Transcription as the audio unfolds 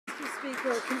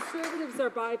Speaker, Conservatives are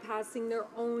bypassing their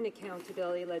own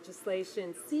accountability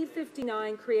legislation.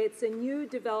 C-59 creates a new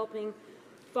developing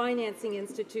financing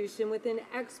institution within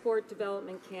Export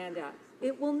Development Canada.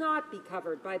 It will not be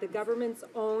covered by the government's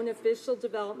own Official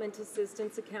Development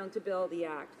Assistance Accountability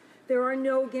Act. There are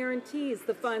no guarantees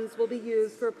the funds will be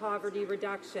used for poverty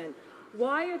reduction.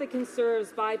 Why are the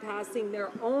Conservatives bypassing their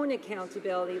own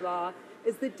accountability law?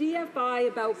 Is the DFI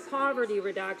about poverty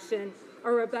reduction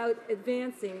or about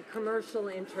advancing commercial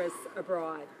interests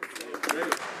abroad?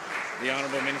 The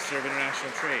Honourable Minister of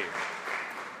International Trade.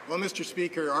 Well, Mr.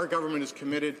 Speaker, our government is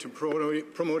committed to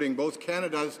promoting both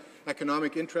Canada's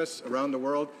economic interests around the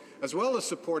world, as well as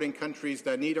supporting countries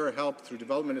that need our help through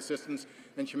development assistance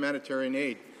and humanitarian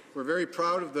aid. We're very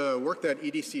proud of the work that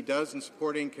EDC does in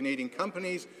supporting Canadian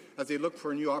companies as they look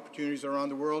for new opportunities around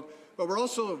the world. But we're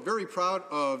also very proud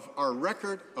of our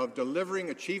record of delivering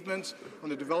achievements on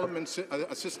the development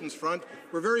assistance front.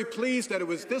 We're very pleased that it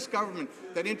was this government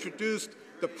that introduced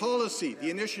the policy, the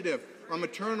initiative on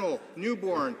maternal,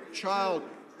 newborn, child,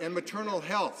 and maternal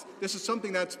health. This is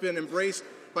something that's been embraced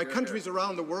by countries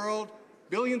around the world,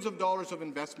 billions of dollars of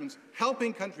investments,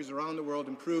 helping countries around the world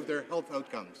improve their health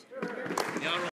outcomes.